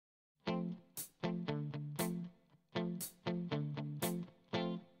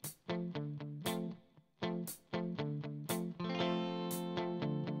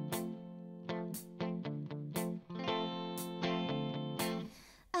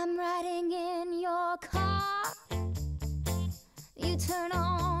I'm riding in your car. You turn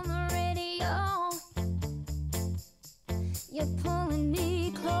on the radio. You're pulling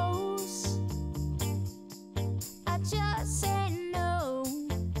me close. I just say no.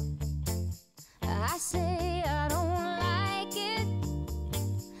 I say I don't like it,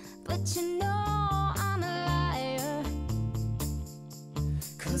 but you know I'm a liar.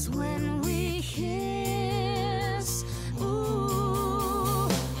 'Cause when we kiss, ooh,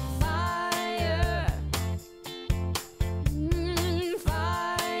 fire,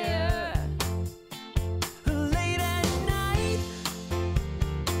 fire. Late at night,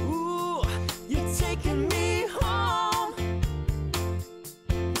 ooh, you're taking me home.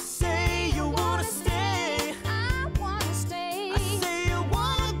 Say you wanna stay, I wanna stay. I say you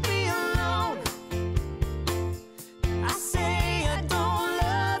wanna be alone. I say I don't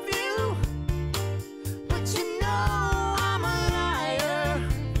love you, but you know I'm a liar.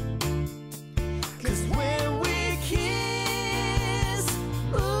 'Cause when we kiss,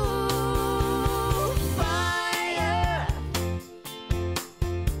 ooh, fire,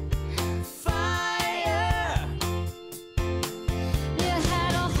 fire. You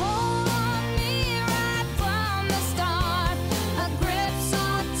had a hold on me right from the start, a grip so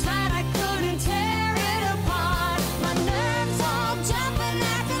tight I couldn't tear it apart. My nerves all jumping,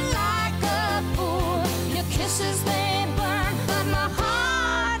 acting like a fool. Your kisses, they burn, but my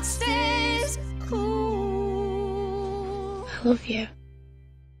heart stays cool. I love you.